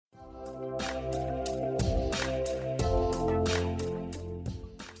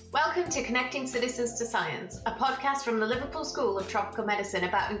Welcome to Connecting Citizens to Science, a podcast from the Liverpool School of Tropical Medicine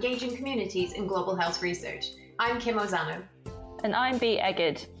about engaging communities in global health research. I'm Kim Ozano. And I'm Bea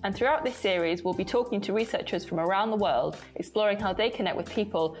Egged, and throughout this series we'll be talking to researchers from around the world, exploring how they connect with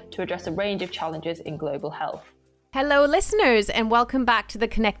people to address a range of challenges in global health. Hello listeners, and welcome back to the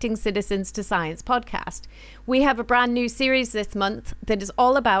Connecting Citizens to Science podcast. We have a brand new series this month that is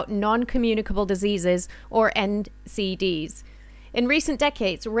all about non-communicable diseases, or NCDs. In recent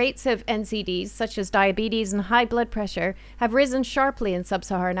decades, rates of NCDs, such as diabetes and high blood pressure, have risen sharply in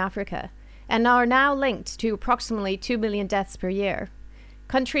sub-Saharan Africa, and are now linked to approximately 2 million deaths per year.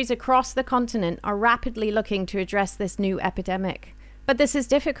 Countries across the continent are rapidly looking to address this new epidemic. But this is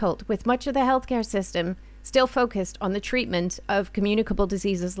difficult, with much of the healthcare system still focused on the treatment of communicable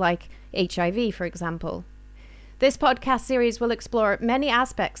diseases like HIV, for example. This podcast series will explore many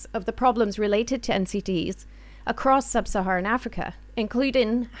aspects of the problems related to NCDs across sub-Saharan Africa,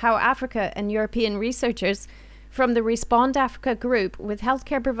 including how Africa and European researchers from the Respond Africa group with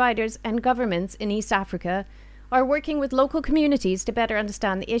healthcare providers and governments in East Africa are working with local communities to better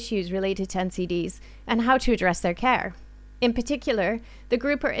understand the issues related to NCDs and how to address their care. In particular, the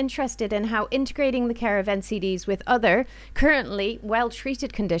group are interested in how integrating the care of NCDs with other, currently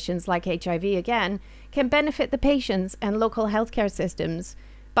well-treated conditions like HIV again, can benefit the patients and local healthcare systems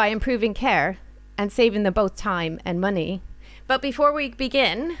by improving care and saving them both time and money. But before we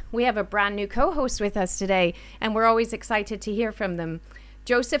begin, we have a brand new co-host with us today, and we're always excited to hear from them.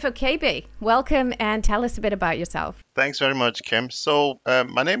 Joseph Okebe, welcome, and tell us a bit about yourself. Thanks very much, Kim. So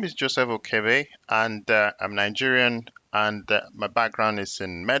my name is Joseph Okebe, and I'm Nigerian, and my background is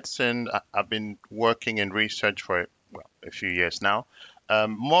in medicine. I've been working in research for a few years now.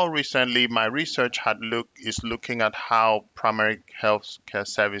 More recently, my research is looking at how primary health care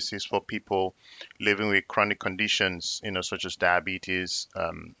services for people living with chronic conditions, such as diabetes,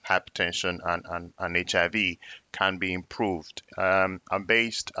 hypertension, and HIV, can be improved. I'm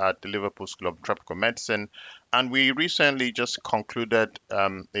based at the Liverpool School of Tropical Medicine, and we recently just concluded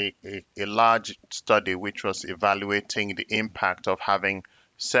a large study which was evaluating the impact of having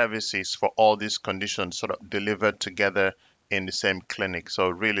services for all these conditions sort of delivered together in the same clinic. So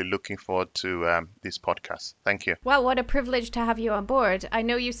really looking forward to this podcast. Thank you. Well, what a privilege to have you on board. I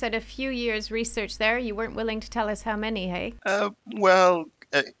know you said a few years research there. You weren't willing to tell us how many, hey?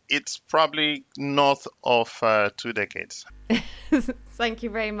 It's probably north of 2 decades. Thank you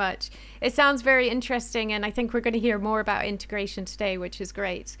very much. It sounds very interesting, and I think we're going to hear more about integration today, which is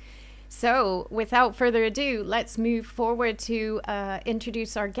great. So without further ado, let's move forward to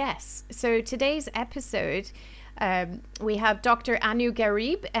introduce our guests. So today's episode, we have Dr. Anu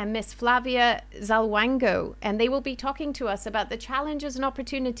Garib and Miss Flavia Zalwango, and they will be talking to us about the challenges and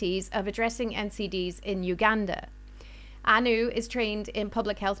opportunities of addressing NCDs in Uganda. Anu is trained in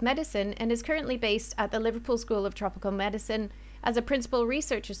public health medicine and is currently based at the Liverpool School of Tropical Medicine as a principal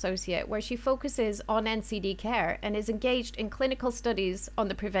research associate, where she focuses on NCD care and is engaged in clinical studies on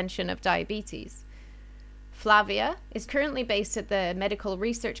the prevention of diabetes. Flavia is currently based at the Medical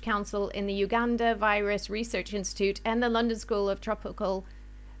Research Council in the Uganda Virus Research Institute and the London School of Tropical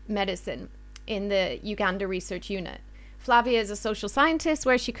Medicine in the Uganda Research Unit. Flavia is a social scientist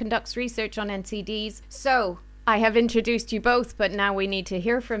where she conducts research on NCDs. So I have introduced you both, but now we need to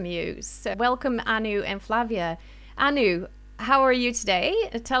hear from you. So welcome, Anu and Flavia. Anu, how are you today?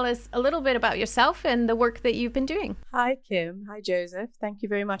 Tell us a little bit about yourself and the work that you've been doing. Hi, Kim. Hi, Joseph. Thank you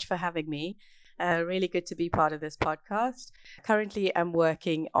very much for having me. Really good to be part of this podcast. Currently, I'm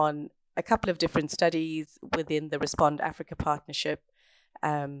working on a couple of different studies within the Respond Africa partnership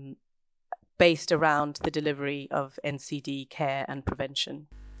based around the delivery of NCD care and prevention.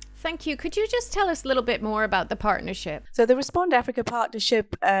 Thank you. Could you just tell us a little bit more about the partnership? So the Respond Africa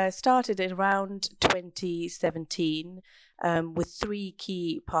partnership started around 2017 with 3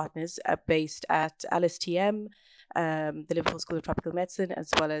 key partners based at LSTM, the Liverpool School of Tropical Medicine, as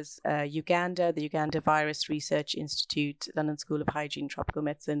well as Uganda, the Uganda Virus Research Institute, London School of Hygiene Tropical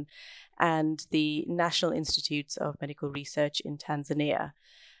Medicine, and the National Institutes of Medical Research in Tanzania.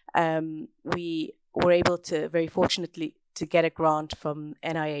 We were able to, very fortunately, to get a grant from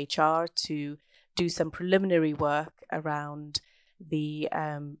NIHR to do some preliminary work around the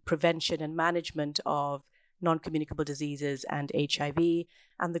prevention and management of non-communicable diseases and HIV,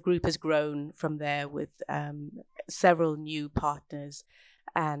 and the group has grown from there with several new partners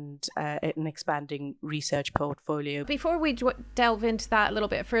and an expanding research portfolio. Before we delve into that a little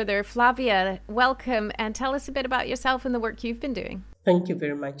bit further, Flavia, welcome, and tell us a bit about yourself and the work you've been doing. Thank you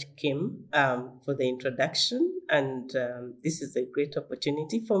very much, Kim, for the introduction, and this is a great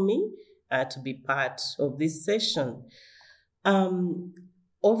opportunity for me to be part of this session.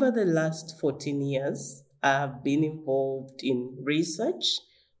 Over the last 14 years, I have been involved in research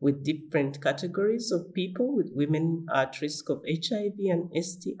with different categories of people, with women at risk of HIV and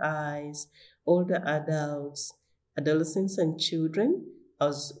STIs, older adults, adolescents, and children. I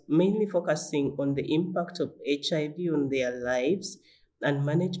was mainly focusing on the impact of HIV on their lives and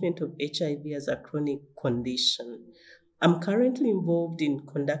management of HIV as a chronic condition. I'm currently involved in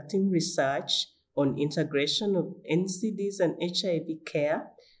conducting research on integration of NCDs and HIV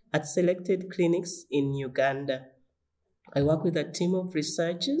care at selected clinics in Uganda. I work with a team of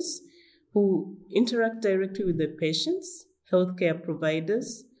researchers who interact directly with the patients, healthcare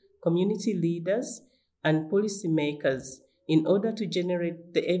providers, community leaders, and policymakers in order to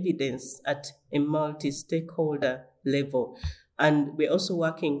generate the evidence at a multi-stakeholder level. And we're also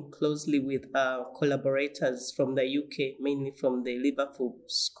working closely with collaborators from the UK, mainly from the Liverpool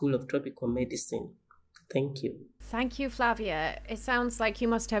School of Tropical Medicine. Thank you. Thank you, Flavia. It sounds like you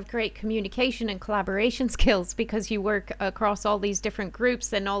must have great communication and collaboration skills because you work across all these different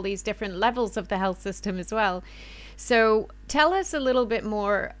groups and all these different levels of the health system as well. So tell us a little bit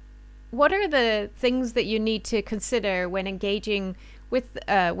more. What are the things that you need to consider when engaging with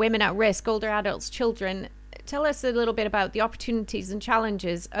women at risk, older adults, children? Tell us a little bit about the opportunities and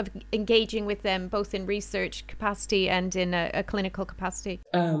challenges of engaging with them, both in research capacity and in a clinical capacity.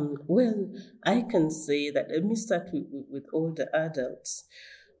 Well, I can say that, let me start with older adults.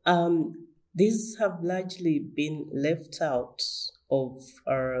 These have largely been left out of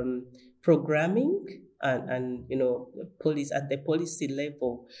our programming and policy at the policy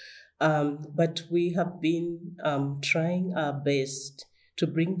level. But we have been trying our best to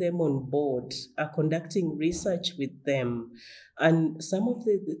bring them on board, conducting research with them. And some of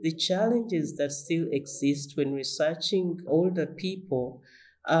the challenges that still exist when researching older people,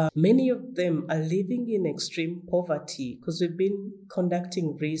 many of them are living in extreme poverty because we've been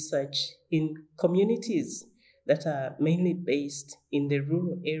conducting research in communities that are mainly based in the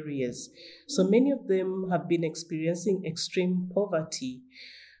rural areas. So many of them have been experiencing extreme poverty,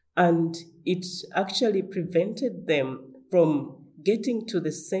 and it actually prevented them from getting to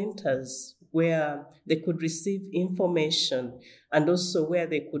the centers where they could receive information and also where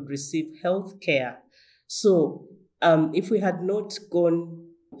they could receive health care. So if we had not gone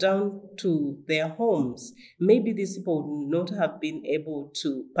down to their homes, maybe these people would not have been able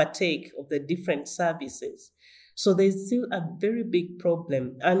to partake of the different services. So there's still a very big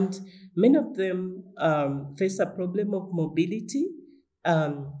problem. And many of them face a problem of mobility.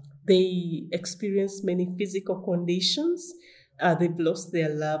 They experience many physical conditions. They've lost their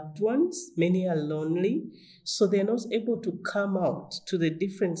loved ones. Many are lonely. So they're not able to come out to the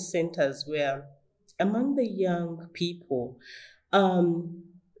different centers where, among the young people, there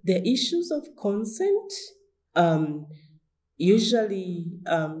are issues of consent. Usually,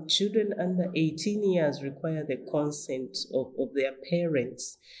 children under 18 years require the consent of their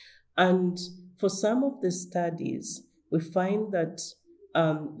parents. And for some of the studies, we find that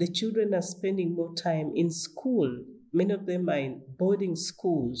the children are spending more time in school. Many of them are in boarding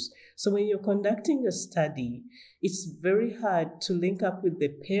schools. So when you're conducting a study, it's very hard to link up with the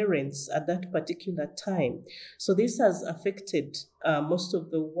parents at that particular time. So this has affected most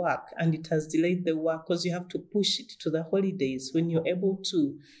of the work, and it has delayed the work because you have to push it to the holidays when you're able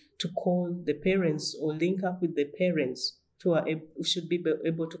to call the parents or link up with the parents who should be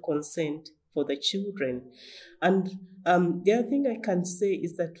able to consent for the children. And the other thing I can say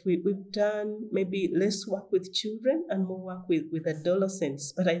is that we've done maybe less work with children and more work with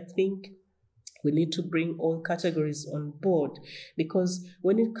adolescents, but I think we need to bring all categories on board, because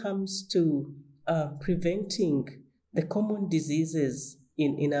when it comes to preventing the common diseases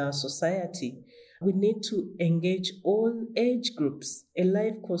in our society, we need to engage all age groups, a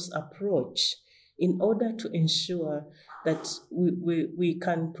life course approach, in order to ensure that we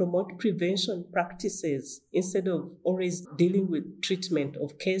can promote prevention practices instead of always dealing with treatment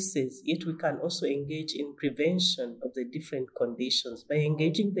of cases, yet we can also engage in prevention of the different conditions by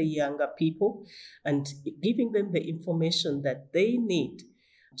engaging the younger people and giving them the information that they need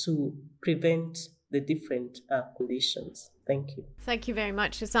to prevent the different conditions. Thank you. Thank you very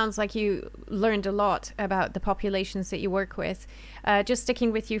much. It sounds like you learned a lot about the populations that you work with. Just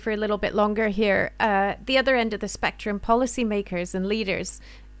sticking with you for a little bit longer here, the other end of the spectrum, policymakers and leaders,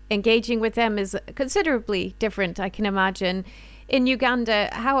 engaging with them is considerably different, I can imagine. In Uganda,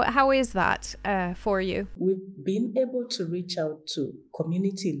 how is that for you? We've been able to reach out to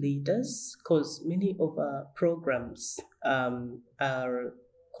community leaders because many of our programs are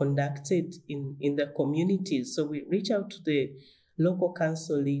conducted in the communities. So we reach out to the local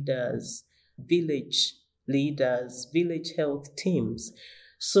council leaders, village leaders, village health teams.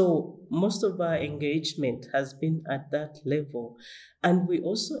 So most of our engagement has been at that level. And we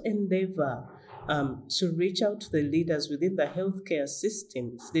also endeavor to reach out to the leaders within the healthcare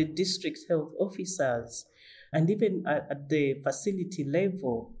systems, the district health officers, and even at the facility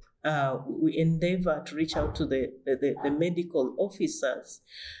level. We endeavor to reach out to the medical officers.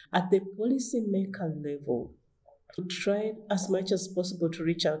 At the policymaker level, we try as much as possible to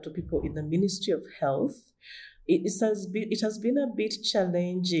reach out to people in the Ministry of Health. It has been a bit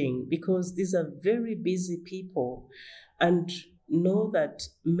challenging because these are very busy people, and know that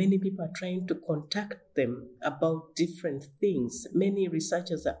many people are trying to contact them about different things. Many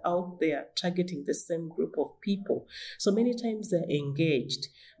researchers are out there targeting the same group of people. So many times they're engaged,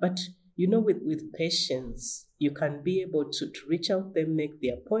 but with patients, you can be able to reach out them, make the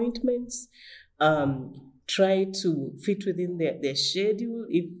appointments, try to fit within their schedule.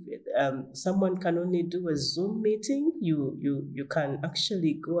 If someone can only do a Zoom meeting, you can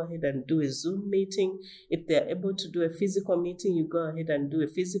actually go ahead and do a Zoom meeting. If they're able to do a physical meeting, you go ahead and do a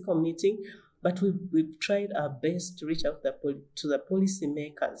physical meeting. But we've tried our best to reach out to the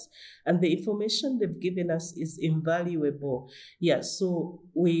policymakers, and the information they've given us is invaluable. Yeah, so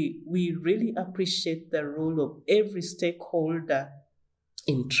we really appreciate the role of every stakeholder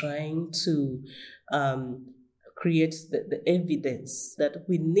in trying to create the evidence that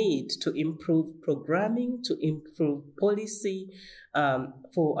we need to improve programming, to improve policy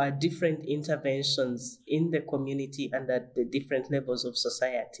for our different interventions in the community and at the different levels of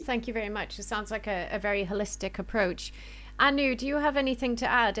society. Thank you very much. It sounds like a very holistic approach. Anu, do you have anything to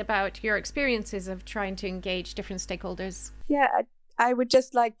add about your experiences of trying to engage different stakeholders? Yeah, I would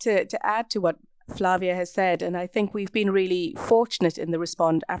just like to add to what Flavia has said, and I think we've been really fortunate in the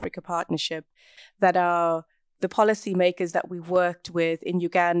Respond Africa Partnership that the policymakers that we've worked with in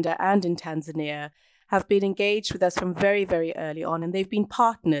Uganda and in Tanzania have been engaged with us from very, very early on, and they've been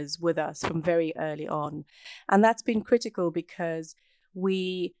partners with us from very early on. And that's been critical because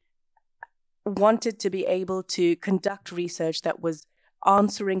we wanted to be able to conduct research that was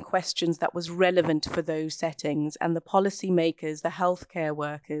answering questions that was relevant for those settings. And the policymakers, the healthcare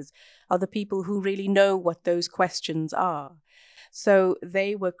workers, are the people who really know what those questions are. So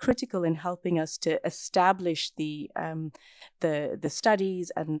they were critical in helping us to establish the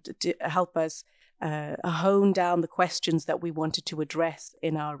studies and to help us hone down the questions that we wanted to address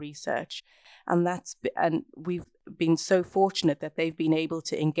in our research. And we've been so fortunate that they've been able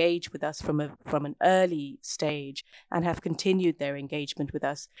to engage with us from an early stage and have continued their engagement with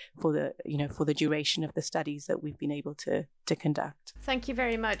us for the duration of the studies that we've been able to conduct. Thank you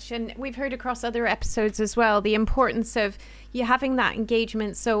very much. And we've heard across other episodes as well the importance of you having that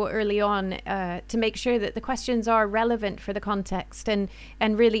engagement so early on to make sure that the questions are relevant for the context and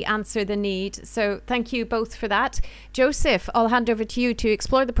really answer the need. So thank you both for that. Joseph, I'll hand over to you to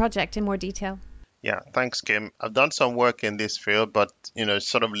explore the project in more detail. Yeah, thanks, Kim. I've done some work in this field, but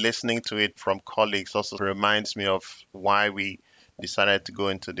sort of listening to it from colleagues also reminds me of why we decided to go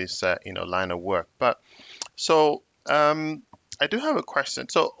into this line of work. But so I do have a question.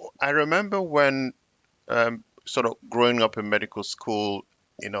 So I remember when sort of growing up in medical school,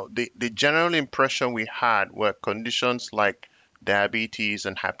 the general impression we had were conditions like diabetes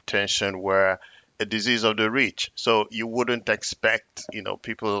and hypertension were a disease of the rich. So you wouldn't expect,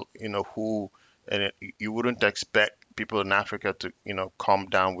 people, who you wouldn't expect people in Africa to, come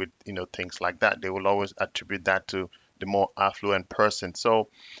down with, things like that. They will always attribute that to the more affluent person. So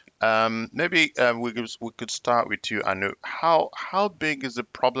maybe we could start with you, Anu. How big is the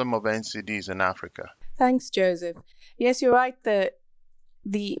problem of NCDs in Africa? Thanks, Joseph. Yes, you're right.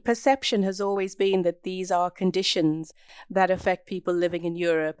 The perception has always been that these are conditions that affect people living in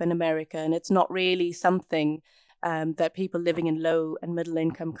Europe and America, and it's not really something that people living in low and middle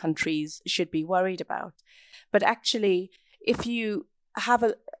income countries should be worried about. But actually, if you have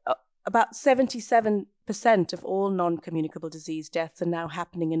about 77% of all non-communicable disease deaths are now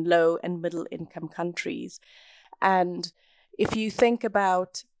happening in low and middle income countries. And if you think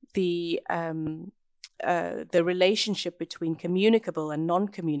about the relationship between communicable and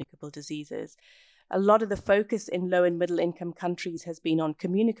non-communicable diseases, a lot of the focus in low and middle income countries has been on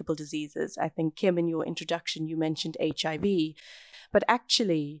communicable diseases. I think, Kim, in your introduction, you mentioned HIV. But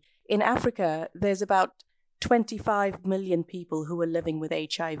actually, in Africa, there's about 25 million people who are living with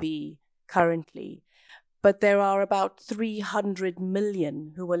HIV currently. But there are about 300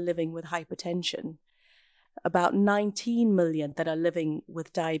 million who are living with hypertension. about 19 million that are living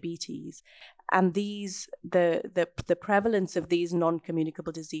with diabetes. And the prevalence of these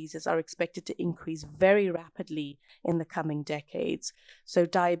non-communicable diseases are expected to increase very rapidly in the coming decades. So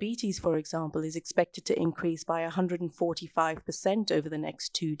diabetes, for example, is expected to increase by 145% over the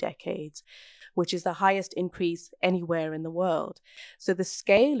next 2 decades, which is the highest increase anywhere in the world. So the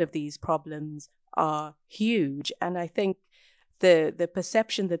scale of these problems are huge. And I think the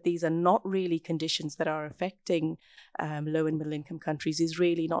perception that these are not really conditions that are affecting low and middle income countries is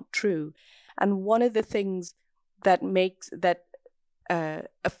really not true. And one of the things that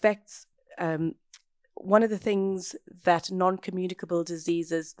affects one of the things that non-communicable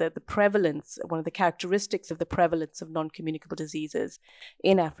diseases, the prevalence, one of the characteristics of the prevalence of non-communicable diseases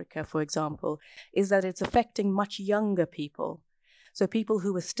in Africa, for example, is that it's affecting much younger people. So people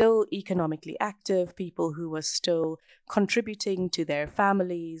who are still economically active, people who are still contributing to their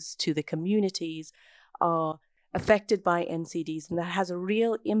families, to the communities, are affected by NCDs, and that has a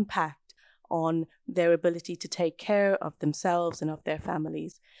real impact on their ability to take care of themselves and of their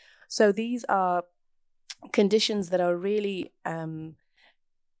families. So these are conditions that are really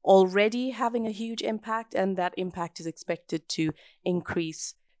already having a huge impact, and that impact is expected to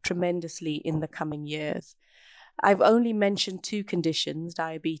increase tremendously in the coming years. I've only mentioned 2 conditions,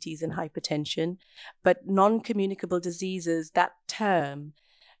 diabetes and hypertension, but non-communicable diseases, that term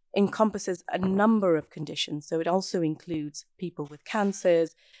encompasses a number of conditions. So it also includes people with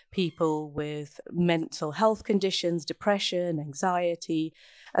cancers, people with mental health conditions, depression, anxiety,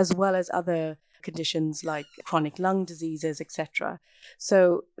 as well as other conditions like chronic lung diseases, etc.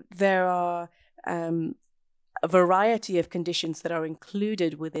 So there are a variety of conditions that are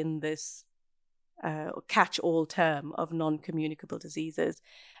included within this catch-all term of non-communicable diseases.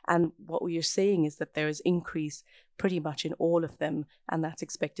 And what we are seeing is that there is increase pretty much in all of them, and that's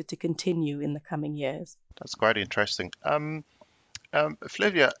expected to continue in the coming years. That's quite interesting.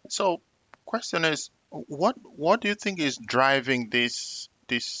 Flavia, so question is, what do you think is driving this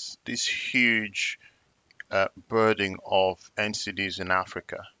huge burden of NCDs in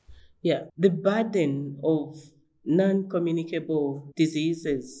Africa? Yeah, the burden of non-communicable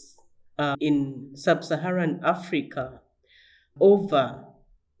diseases in sub-Saharan Africa over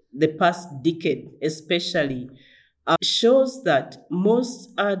the past decade especially shows that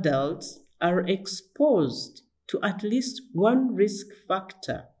most adults are exposed to at least one risk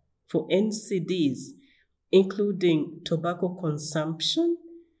factor for NCDs, including tobacco consumption,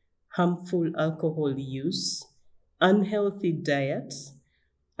 harmful alcohol use, unhealthy diets,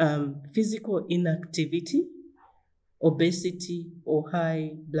 physical inactivity, obesity, or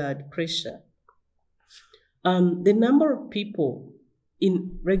high blood pressure. The number of people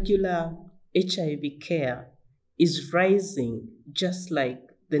in regular HIV care is rising, just like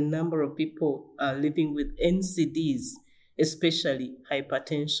the number of people living with NCDs, especially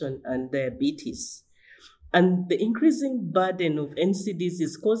hypertension and diabetes. And the increasing burden of NCDs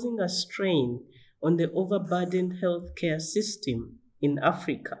is causing a strain on the overburdened healthcare system in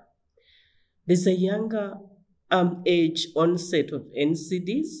Africa. There's a younger age onset of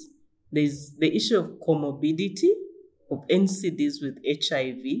NCDs. There's the issue of comorbidity of NCDs with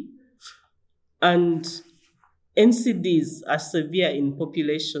HIV. And NCDs are severe in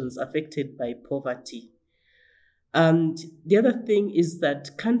populations affected by poverty. And the other thing is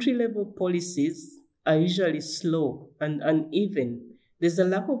that country-level policies are usually slow and uneven. There's a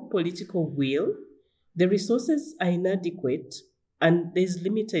lack of political will, the resources are inadequate, and there's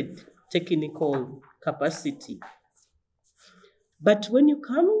limited technical capacity. But when you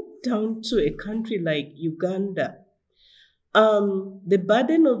come down to a country like Uganda, the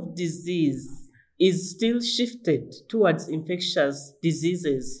burden of disease is still shifted towards infectious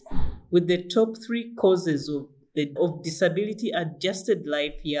diseases, with the top 3 causes of disability-adjusted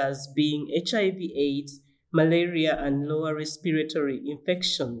life years being HIV/AIDS, malaria, and lower respiratory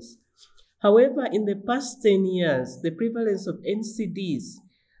infections. However, in the past 10 years, the prevalence of NCDs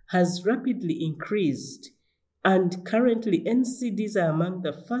has rapidly increased, and currently NCDs are among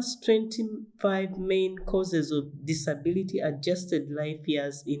the first 25 main causes of disability-adjusted life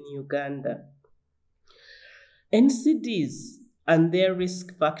years in Uganda. NCDs and their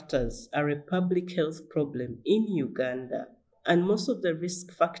risk factors are a public health problem in Uganda, and most of the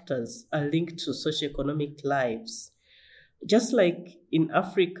risk factors are linked to socioeconomic lives. Just like in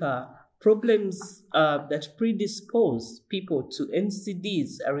Africa, problems that predispose people to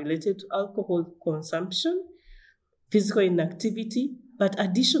NCDs are related to alcohol consumption, physical inactivity, but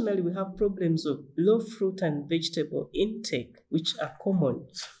additionally we have problems of low fruit and vegetable intake, which are common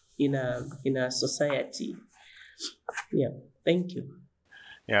in our society. Yeah, thank you.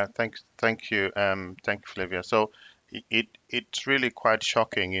 Yeah, thank you, Flavia. So it's really quite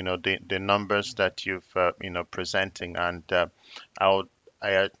shocking, the numbers that you've presenting, and I would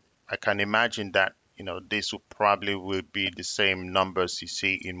I I can imagine that this will be the same numbers you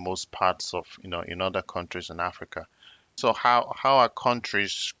see in most parts of in other countries in Africa. So how are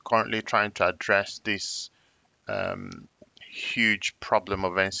countries currently trying to address this um, huge problem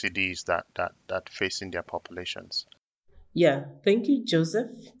of NCDs that facing their populations? Yeah, thank you,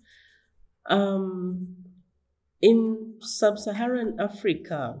 Joseph. Um, in sub-Saharan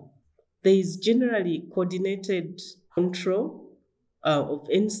Africa, there is generally coordinated control of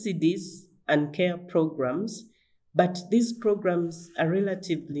NCDs and care programs, but these programs are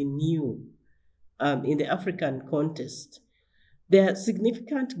relatively new in the African context. There are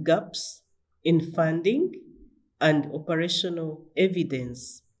significant gaps in funding and operational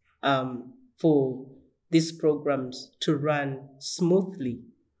evidence for these programs to run smoothly.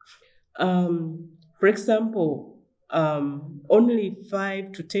 For example, only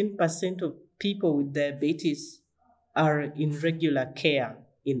 5 to 10% of people with diabetes are in regular care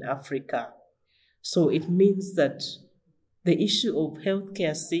in Africa. So it means that the issue of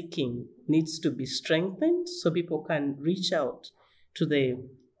healthcare seeking needs to be strengthened so people can reach out to the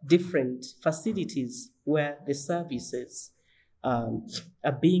different facilities where the services are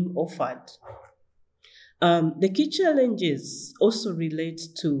being offered. The key challenges also relate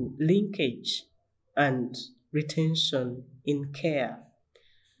to linkage and retention in care.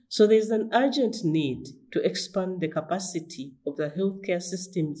 So there's an urgent need to expand the capacity of the healthcare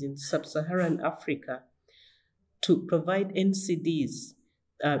systems in sub-Saharan Africa to provide NCDs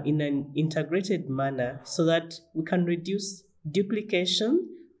in an integrated manner so that we can reduce duplication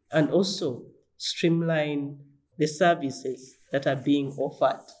and also streamline the services that are being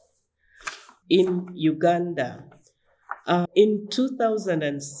offered. In Uganda, in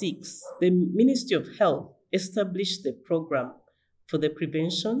 2006, the Ministry of Health established the program for the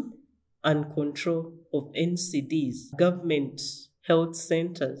prevention and control of NCDs. Government health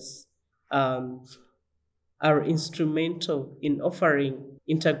centers are instrumental in offering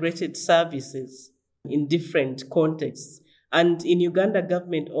integrated services in different contexts. And in Uganda,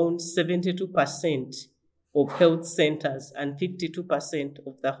 government owns 72% of health centers and 52%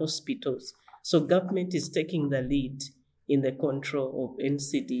 of the hospitals. So government is taking the lead in the control of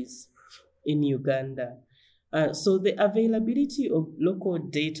NCDs in Uganda. So the availability of local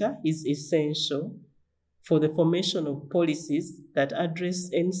data is essential for the formation of policies that address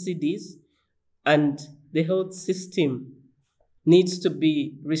NCDs, and the health system needs to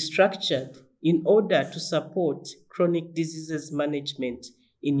be restructured in order to support chronic diseases management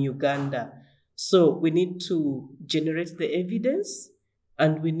in Uganda. So we need to generate the evidence,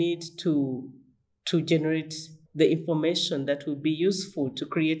 and we need to generate the information that will be useful to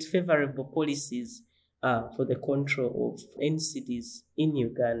create favorable policies for the control of NCDs in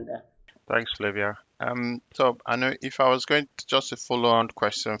Uganda. Thanks, Flavia. So I know if I was going to just a follow-on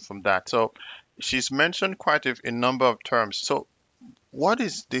question from that. So she's mentioned quite a number of terms. So what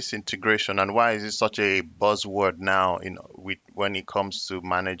is this integration, and why is it such a buzzword now when it comes to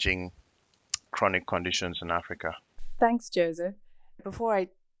managing chronic conditions in Africa? Thanks, Joseph. Before I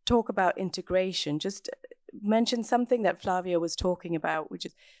talk about integration, just mention something that Flavia was talking about, which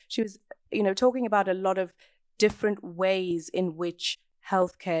is she was, talking about a lot of different ways in which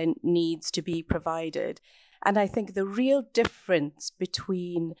healthcare needs to be provided. And I think the real difference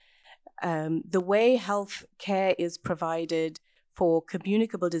between the way healthcare is provided for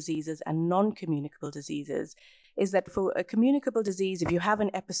communicable diseases and non-communicable diseases is that for a communicable disease, if you have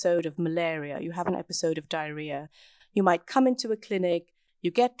an episode of malaria, you have an episode of diarrhea, you might come into a clinic,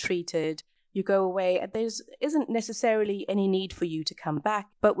 you get treated, you go away, and there isn't necessarily any need for you to come back.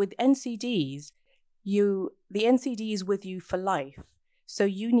 But with NCDs, the NCD is with you for life. So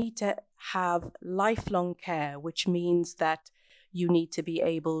you need to have lifelong care, which means that you need to be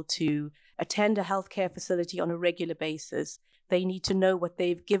able to attend a healthcare facility on a regular basis. They need to know what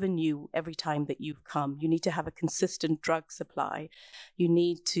they've given you every time that you've come. You need to have a consistent drug supply. You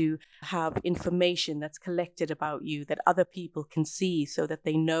need to have information that's collected about you that other people can see so that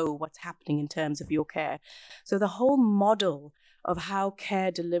they know what's happening in terms of your care. So the whole model of how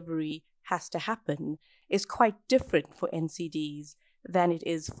care delivery has to happen is quite different for NCDs than it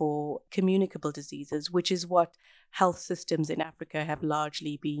is for communicable diseases, which is what health systems in Africa have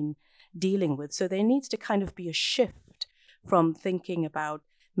largely been dealing with. So there needs to kind of be a shift from thinking about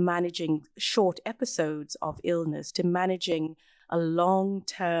managing short episodes of illness to managing a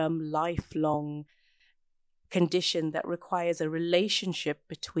long-term, lifelong condition that requires a relationship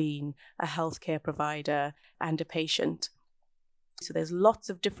between a healthcare provider and a patient. So there's lots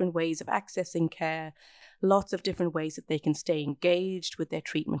of different ways of accessing care, lots of different ways that they can stay engaged with their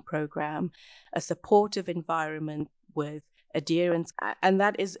treatment program, a supportive environment with adherence. And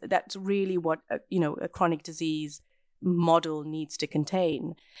that's really what a chronic disease model needs to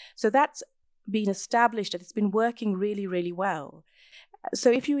contain. So that's been established and it's been working really, really well.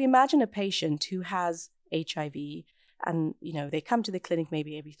 So if you imagine a patient who has HIV and they come to the clinic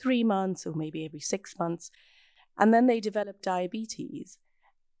maybe every 3 months or maybe every 6 months, and then they develop diabetes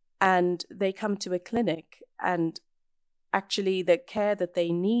and they come to a clinic and actually the care that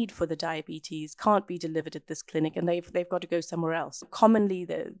they need for the diabetes can't be delivered at this clinic and they've got to go somewhere else. Commonly,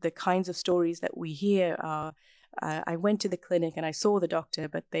 the kinds of stories that we hear are, I went to the clinic and I saw the doctor,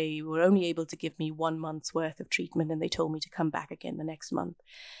 but they were only able to give me 1 month's worth of treatment and they told me to come back again the next month.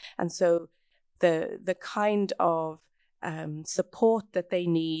 And so the kind of support that they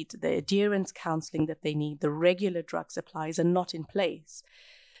need, the adherence counseling that they need, the regular drug supplies are not in place.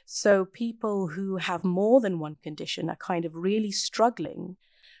 So people who have more than one condition are kind of really struggling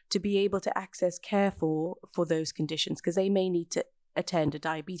to be able to access care for those conditions, because they may need to attend a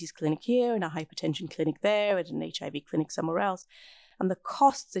diabetes clinic here and a hypertension clinic there and an HIV clinic somewhere else. And the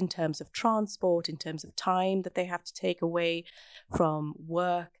costs in terms of transport, in terms of time that they have to take away from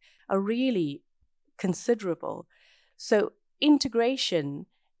work are really considerable. So integration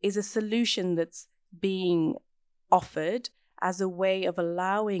is a solution that's being offered as a way of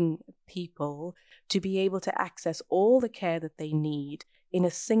allowing people to be able to access all the care that they need in a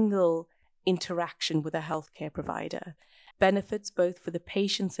single interaction with a healthcare provider. Benefits both for the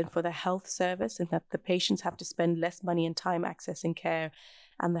patients and for the health service, in that the patients have to spend less money and time accessing care,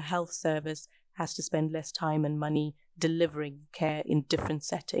 and the health service has to spend less time and money delivering care in different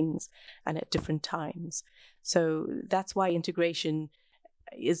settings and at different times. So that's why integration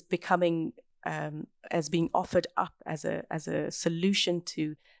is becoming as being offered up as a solution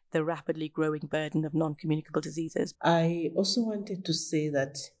to the rapidly growing burden of non-communicable diseases. I also wanted to say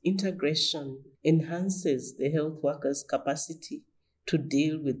that integration enhances the health workers' capacity to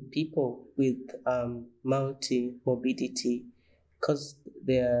deal with people with multi-morbidity, because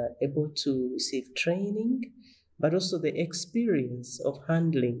they are able to receive training, but also the experience of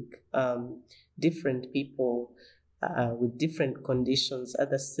handling different people with different conditions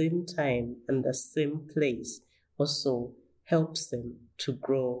at the same time and the same place also helps them to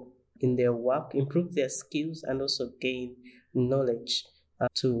grow in their work, improve their skills, and also gain knowledge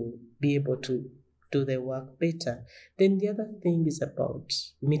to be able to do their work better. Then the other thing is about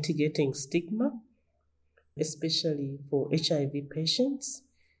mitigating stigma, especially for HIV patients.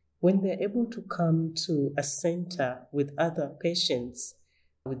 When they're able to come to a center with other patients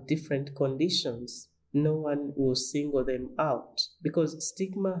with different conditions, no one will single them out, because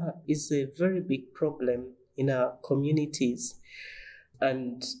stigma is a very big problem in our communities,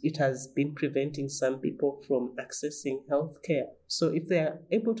 and it has been preventing some people from accessing healthcare. So if they are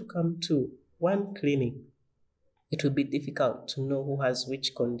able to come to one clinic, it will be difficult to know who has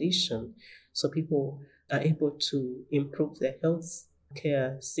which condition. So people are able to improve their health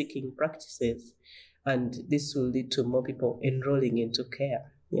care seeking practices, and this will lead to more people enrolling into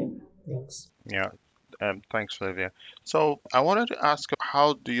care. Yeah, thanks. Yeah. Thanks, Flavia. So I wanted to ask,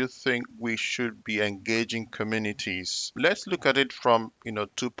 how do you think we should be engaging communities? Let's look at it from,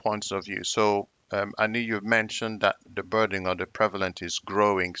 2 points of view. So I know you've mentioned that the burden or the prevalent is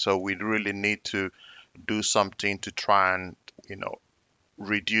growing, so we really need to do something to try and,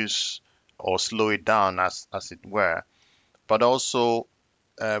 reduce or slow it down, as it were. But also,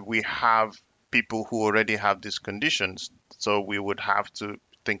 we have people who already have these conditions, so we would have to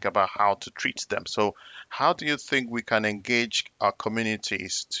think about how to treat them. So how do you think we can engage our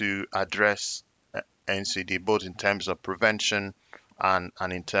communities to address NCD, both in terms of prevention and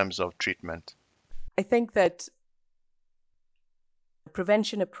in terms of treatment? I think that the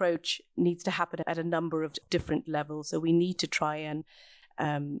prevention approach needs to happen at a number of different levels. So we need to try and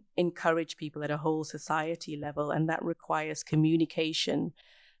encourage people at a whole society level, and that requires communication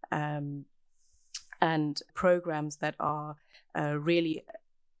and programs that are really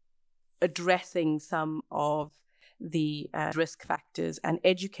addressing some of the risk factors and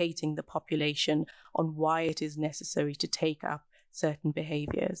educating the population on why it is necessary to take up certain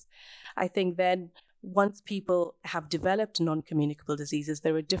behaviors. I think then once people have developed non-communicable diseases,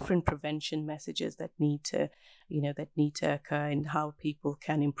 there are different prevention messages that need to occur in how people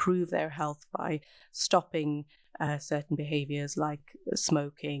can improve their health by stopping certain behaviors like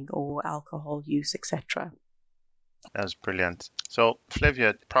smoking or alcohol use, etc. That's brilliant. So,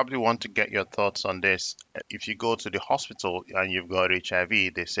 Flavia, probably want to get your thoughts on this. If you go to the hospital and you've got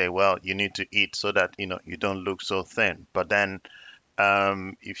HIV, they say, well, you need to eat so that, you don't look so thin. But then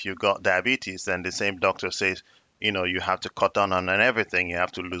if you got diabetes, then the same doctor says, you have to cut down on everything, you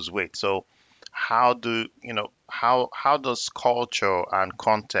have to lose weight. So how does culture and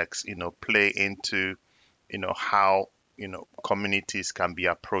context, play into, how, communities can be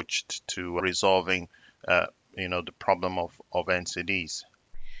approached to resolving, the problem of NCDs?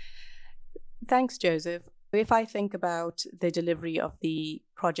 Thanks, Joseph. If I think about the delivery of the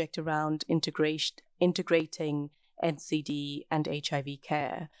project around integrating NCD and HIV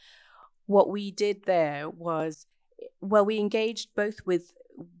care, what we did there was, well, we engaged both with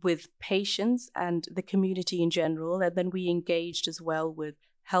patients and the community in general, and then we engaged as well with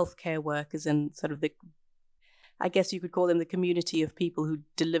healthcare workers and sort of I guess you could call them the community of people who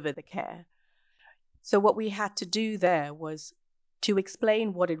deliver the care. So what we had to do there was to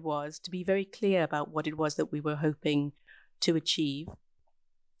explain what it was, to be very clear about what it was that we were hoping to achieve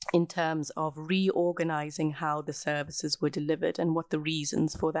in terms of reorganizing how the services were delivered and what the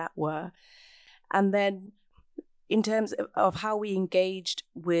reasons for that were. And then in terms of how we engaged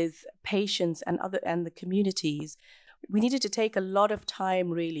with patients and the communities, we needed to take a lot of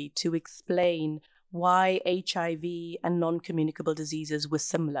time really to explain why HIV and non-communicable diseases were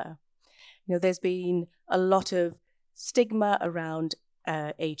similar. There's been a lot of stigma around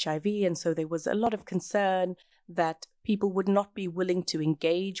HIV, and so there was a lot of concern that people would not be willing to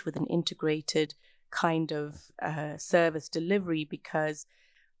engage with an integrated kind of service delivery because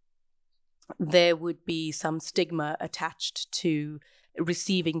there would be some stigma attached to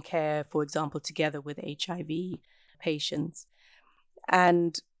receiving care, for example, together with HIV patients.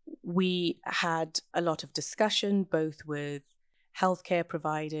 And we had a lot of discussion, both with healthcare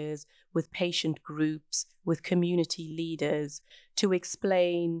providers, with patient groups, with community leaders, to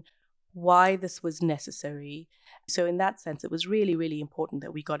explain why this was necessary. So in that sense, it was really, really important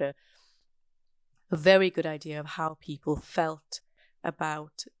that we got a very good idea of how people felt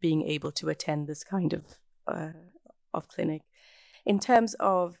about being able to attend this kind of clinic. In terms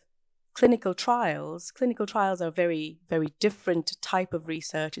of clinical trials are a very, very different type of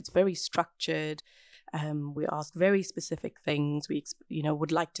research. It's very structured. We ask very specific things. We,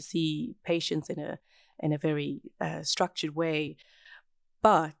 would like to see patients in a very structured way.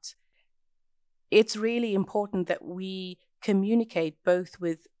 But it's really important that we communicate both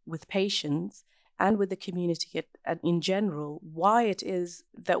with patients and with the community in general why it is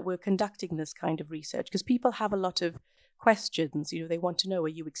that we're conducting this kind of research. Because people have a lot of questions. They want to know: are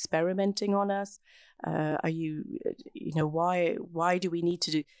you experimenting on us? Are you, why do we need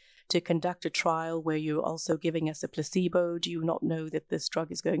to conduct a trial where you're also giving us a placebo? Do you not know that this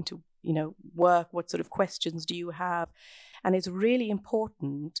drug is going to, work? What sort of questions do you have? And it's really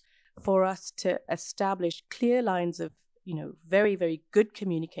important for us to establish clear lines of, very, very good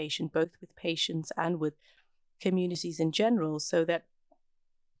communication, both with patients and with communities in general, so that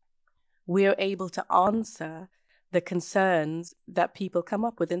we're able to answer the concerns that people come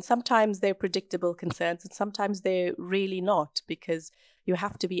up with. And sometimes they're predictable concerns, and sometimes they're really not, because you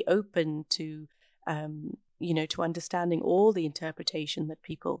have to be open to, to understanding all the interpretation that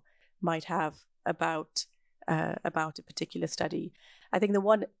people might have about a particular study. I think the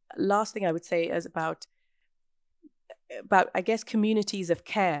one last thing I would say is about I guess, communities of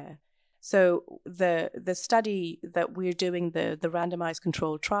care. So the study that we're doing, the randomized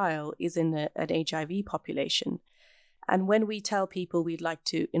controlled trial, is in an HIV population. And when we tell people we'd like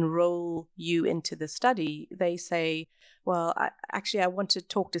to enroll you into the study, they say, well, I want to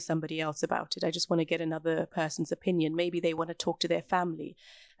talk to somebody else about it. I just want to get another person's opinion. Maybe they want to talk to their family.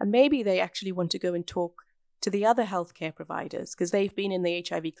 And maybe they actually want to go and talk to the other healthcare providers, because they've been in the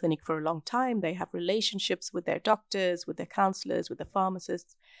HIV clinic for a long time. They have relationships with their doctors, with their counselors, with the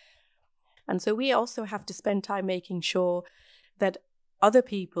pharmacists. And so we also have to spend time making sure that other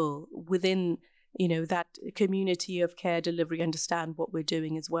people within, that community of care delivery understand what we're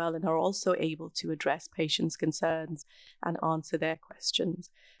doing as well, and are also able to address patients' concerns and answer their questions.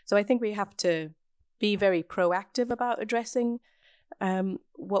 So I think we have to be very proactive about addressing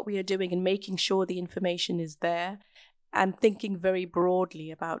what we are doing and making sure the information is there, and thinking very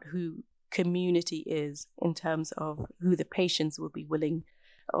broadly about who community is in terms of who the patients will be willing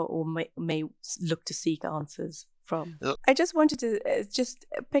or may look to seek answers from. I just wanted to just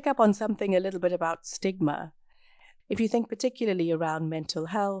pick up on something a little bit about stigma. If you think particularly around mental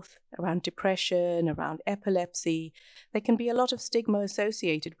health, around depression, around epilepsy, there can be a lot of stigma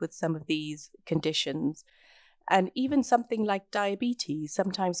associated with some of these conditions. And even something like diabetes,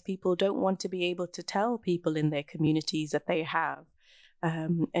 sometimes people don't want to be able to tell people in their communities that they have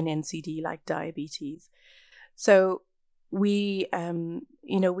an NCD like diabetes. So we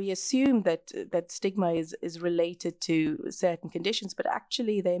assume that stigma is related to certain conditions, but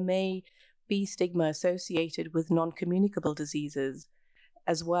actually there may be stigma associated with non-communicable diseases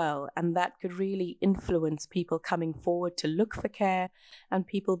as well, and that could really influence people coming forward to look for care and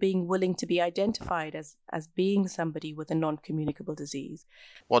people being willing to be identified as being somebody with a non-communicable disease.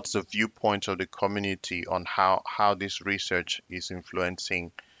 What's the viewpoint of the community on how this research is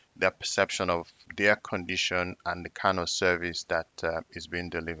influencing their perception of their condition and the kind of service that is being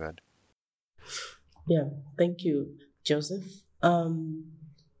delivered? Yeah, thank you, Joseph.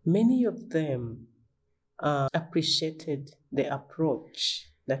 Many of them appreciated the approach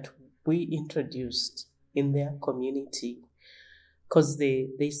that we introduced in their community because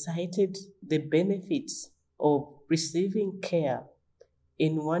they cited the benefits of receiving care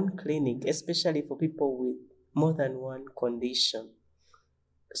in one clinic, especially for people with more than one condition.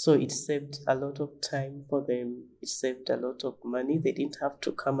 So it saved a lot of time for them. It saved a lot of money. They didn't have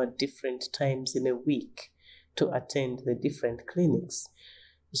to come at different times in a week to attend the different clinics.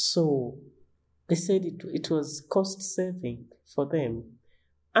 So they said it was cost saving for them.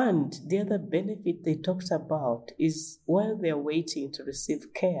 And the other benefit they talked about is while they're waiting to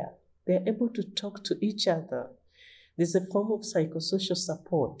receive care, they're able to talk to each other. There's a form of psychosocial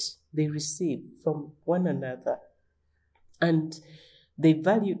support they receive from one another. And they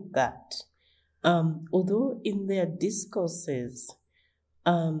valued that. Although in their discourses,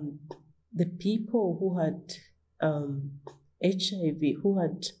 the people who had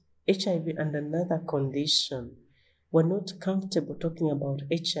HIV and another condition were not comfortable talking about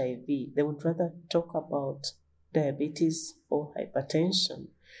HIV. They would rather talk about diabetes or hypertension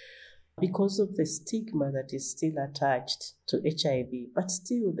because of the stigma that is still attached to HIV. But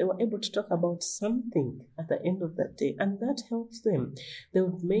still, they were able to talk about something at the end of the day, and that helps them. They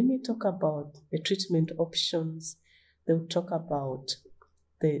would mainly talk about the treatment options. They would talk about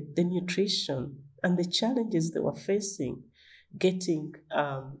the nutrition and the challenges they were facing getting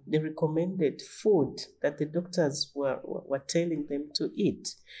the recommended food that the doctors were telling them to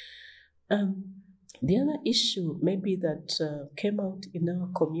eat. The other issue maybe that came out in our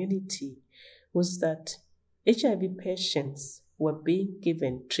community was that HIV patients were being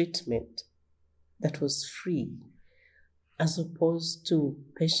given treatment that was free, as opposed to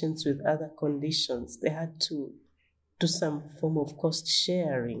patients with other conditions. They had to do some form of cost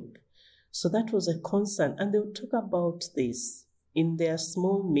sharing. So that was a concern, and they would talk about this in their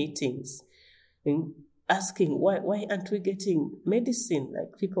small meetings, asking why aren't we getting medicine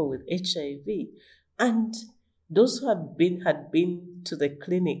like people with HIV? And those who had been to the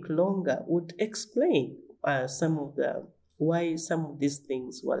clinic longer would explain why some of these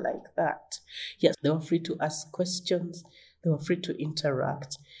things were like that. Yes, they were free to ask questions, they were free to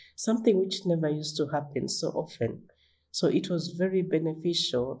interact, something which never used to happen so often. So it was very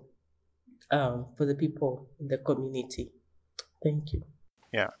beneficial for the people in the community. Thank you.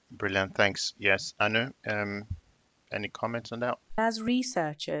 Yeah, brilliant. Thanks. Yes, Anu, any comments on that? As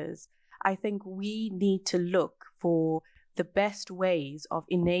researchers, I think we need to look for the best ways of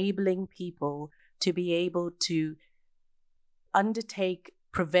enabling people to be able to undertake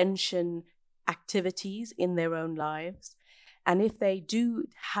prevention activities in their own lives. And if they do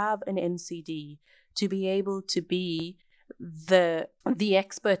have an NCD, to be able to be the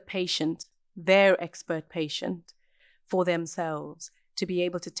expert patient, their expert patient for themselves, to be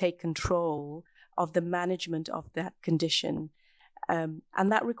able to take control of the management of that condition. And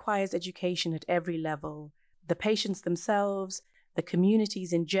that requires education at every level. The patients themselves, the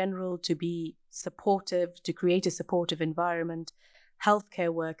communities in general to be supportive, to create a supportive environment,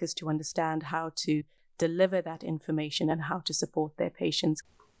 healthcare workers to understand how to deliver that information and how to support their patients.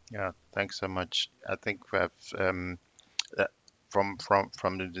 Yeah, thanks so much. I think we have from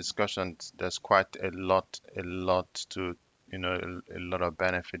the discussions, there's quite a lot to, a lot of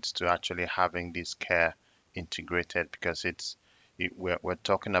benefits to actually having this care integrated, because we're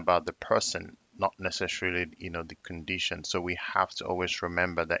talking about the person, not necessarily the condition. So we have to always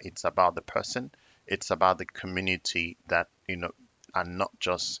remember that it's about the person, it's about the community, that and not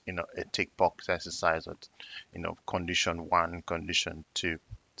just a tick box exercise of condition 1, condition 2.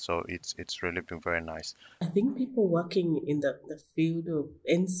 So it's really been very nice. I think people working in the field of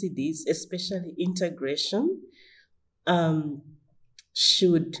NCDs, especially integration,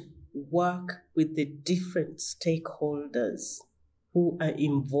 should work with the different stakeholders who are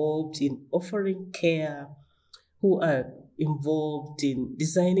involved in offering care, who are involved in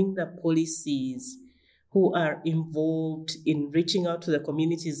designing the policies, who are involved in reaching out to the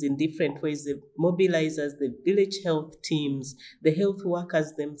communities in different ways, the mobilizers, the village health teams, the health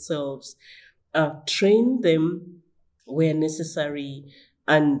workers themselves, train them where necessary,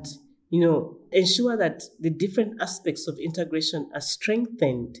 and ensure that the different aspects of integration are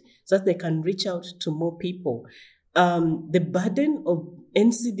strengthened so that they can reach out to more people. The burden of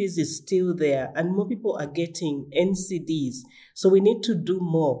NCDs is still there, and more people are getting NCDs. So we need to do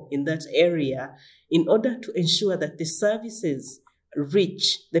more in that area in order to ensure that the services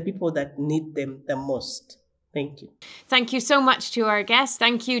reach the people that need them the most. Thank you. Thank you so much to our guests.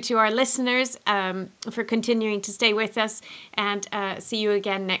 Thank you to our listeners for continuing to stay with us, and see you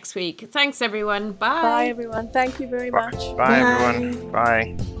again next week. Thanks, everyone. Bye. Bye, everyone. Thank you very much. Bye, everyone.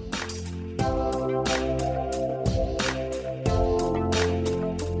 Bye.